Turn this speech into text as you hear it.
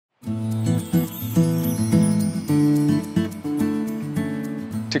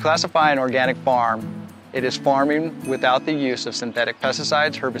To classify an organic farm, it is farming without the use of synthetic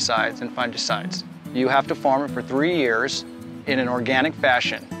pesticides, herbicides, and fungicides. You have to farm it for 3 years in an organic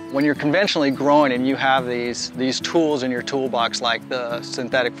fashion. When you're conventionally growing and you have these tools in your toolbox like the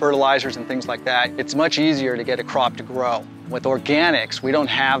synthetic fertilizers and things like that, it's much easier to get a crop to grow. With organics, we don't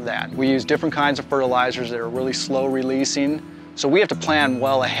have that. We use different kinds of fertilizers that are really slow releasing, so we have to plan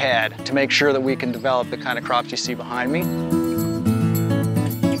well ahead to make sure that we can develop the kind of crops you see behind me.